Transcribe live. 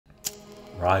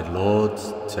Right,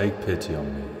 lords, take pity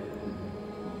on me.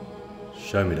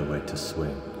 Show me the way to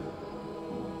swing.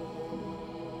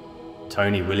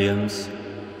 Tony Williams,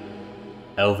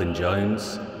 Elvin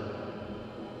Jones,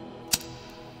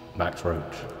 Max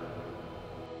Roach.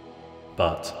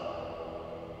 But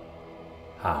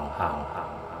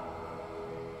how?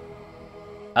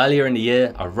 Earlier in the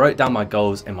year, I wrote down my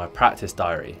goals in my practice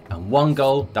diary, and one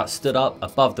goal that stood up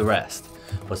above the rest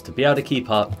was to be able to keep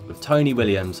up with Tony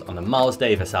Williams on the Miles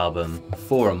Davis album,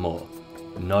 4 and More.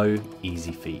 No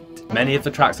easy feat. Many of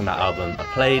the tracks on that album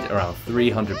are played around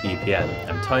 300 BPM,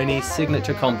 and Tony's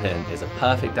signature comping is a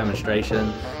perfect demonstration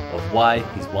of why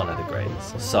he's one of the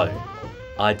greats. So,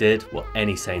 I did what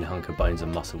any sane hunk of bones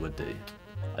and muscle would do.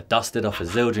 I dusted off a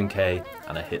Zildjian K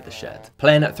and I hit the shed.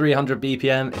 Playing at 300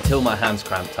 BPM until my hands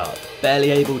cramped up,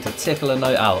 barely able to tickle a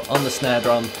note out on the snare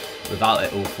drum without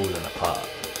it all falling apart.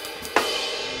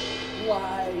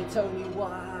 Why, Tony,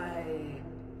 why?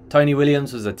 Tony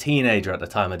Williams was a teenager at the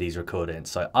time of these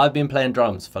recordings, so I've been playing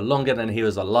drums for longer than he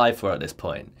was alive for at this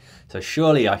point, so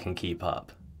surely I can keep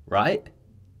up, right?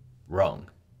 Wrong.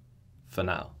 For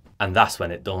now. And that's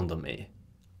when it dawned on me.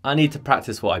 I need to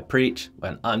practice what I preach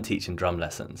when I'm teaching drum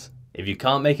lessons. If you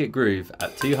can't make it groove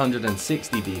at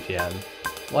 260 BPM,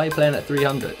 why are you playing at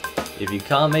 300? If you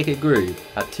can't make it groove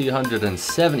at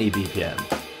 270 BPM,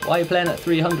 why are you playing at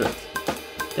 300?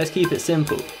 Let's keep it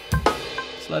simple.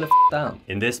 Slow the f down.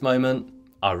 In this moment,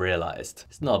 I realized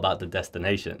it's not about the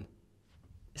destination,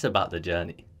 it's about the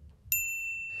journey.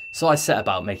 So I set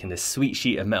about making this sweet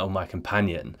sheet of metal my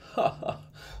companion.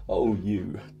 Oh,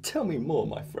 you. Tell me more,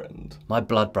 my friend. My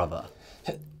blood brother.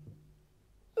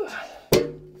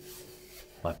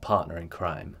 My partner in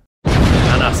crime.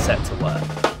 And I set to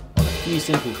work on a few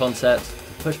simple concepts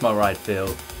to push my ride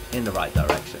feel in the right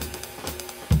direction.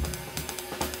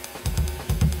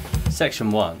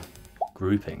 Section 1.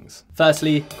 Groupings.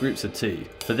 Firstly, groups of 2.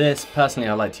 For this, personally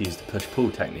I like to use the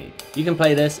push-pull technique. You can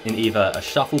play this in either a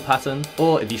shuffle pattern,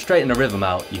 or if you straighten the rhythm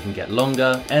out, you can get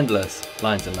longer, endless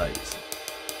lines of notes.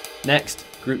 Next,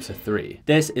 groups of 3.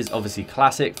 This is obviously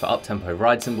classic for up-tempo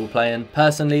ride cymbal playing.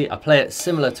 Personally, I play it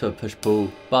similar to a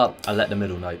push-pull, but I let the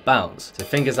middle note bounce. So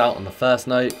fingers out on the first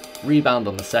note, rebound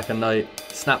on the second note,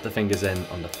 snap the fingers in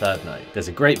on the third note. There's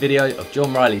a great video of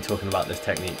John Riley talking about this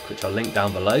technique, which I'll link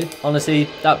down below. Honestly,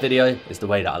 that video is the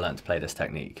way that I learned to play this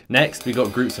technique. Next, we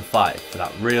got groups of 5 for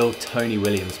that real Tony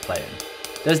Williams playing.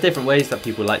 There's different ways that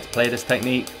people like to play this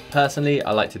technique. Personally,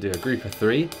 I like to do a group of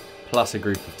 3 plus a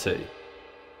group of 2.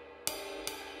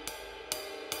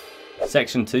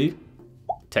 Section 2.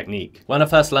 Technique. When I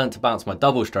first learned to bounce my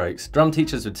double strokes, drum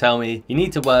teachers would tell me you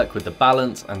need to work with the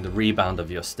balance and the rebound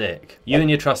of your stick. You and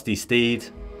your trusty steed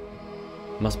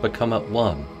must become at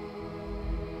one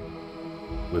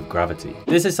with gravity.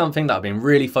 This is something that I've been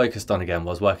really focused on again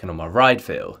whilst working on my ride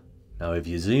feel. Now if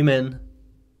you zoom in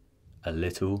a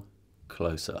little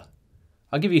closer,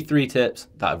 I'll give you 3 tips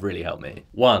that have really helped me.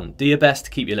 1, do your best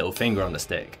to keep your little finger on the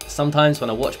stick. Sometimes when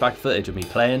I watch back footage of me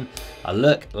playing, I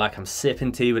look like I'm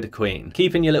sipping tea with the Queen.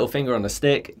 Keeping your little finger on the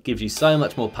stick gives you so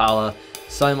much more power,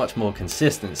 so much more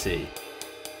consistency.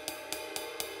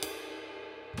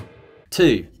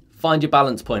 2, find your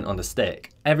balance point on the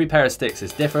stick. Every pair of sticks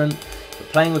is different, but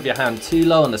playing with your hand too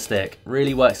low on the stick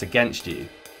really works against you.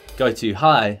 Go too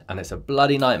high and it's a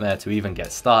bloody nightmare to even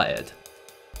get started.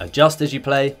 Adjust as you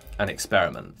play and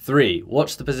experiment. 3,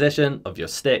 watch the position of your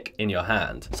stick in your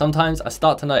hand. Sometimes I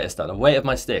start to notice that the weight of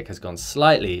my stick has gone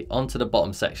slightly onto the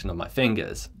bottom section of my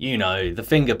fingers. You know, the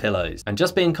finger pillows. And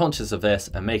just being conscious of this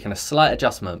and making a slight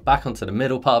adjustment back onto the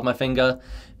middle part of my finger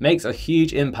makes a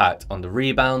huge impact on the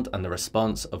rebound and the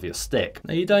response of your stick.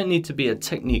 Now you don't need to be a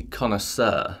technique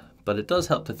connoisseur, but it does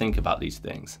help to think about these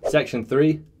things. Section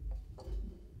 3,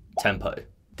 tempo.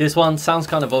 This one sounds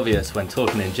kind of obvious when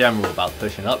talking in general about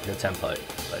pushing up your tempo,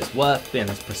 but it's worth being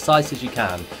as precise as you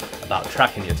can about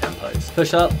tracking your tempos.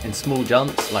 Push up in small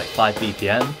jumps like 5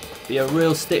 BPM, be a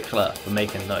real stickler for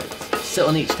making notes. Sit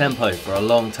on each tempo for a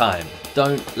long time.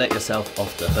 Don't let yourself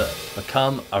off the hook.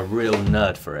 Become a real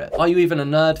nerd for it. Are you even a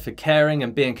nerd for caring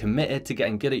and being committed to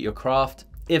getting good at your craft?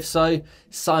 If so,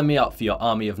 sign me up for your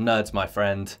army of nerds, my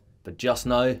friend. But just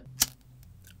know,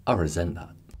 I resent that.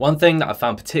 One thing that I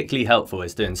found particularly helpful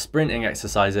is doing sprinting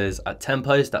exercises at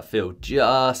tempos that feel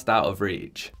just out of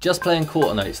reach. Just playing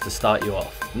quarter notes to start you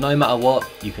off. No matter what,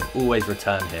 you can always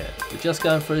return here. You're just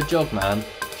going for a jog, man.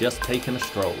 Just taking a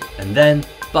stroll. And then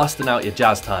busting out your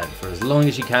jazz time for as long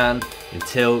as you can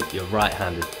until your right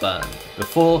hand is burned.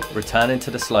 Before returning to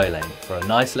the slow lane for a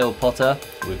nice little potter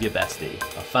with your bestie.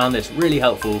 I found this really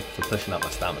helpful for pushing up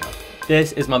my stamina.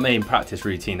 This is my main practice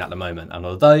routine at the moment, and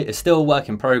although it's still a work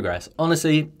in progress,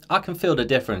 honestly, I can feel the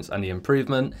difference and the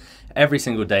improvement every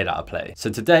single day that I play. So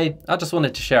today, I just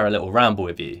wanted to share a little ramble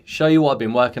with you, show you what I've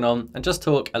been working on, and just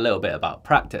talk a little bit about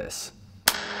practice.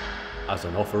 As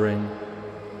an offering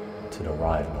to the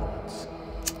Ride Lords.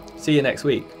 See you next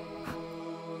week.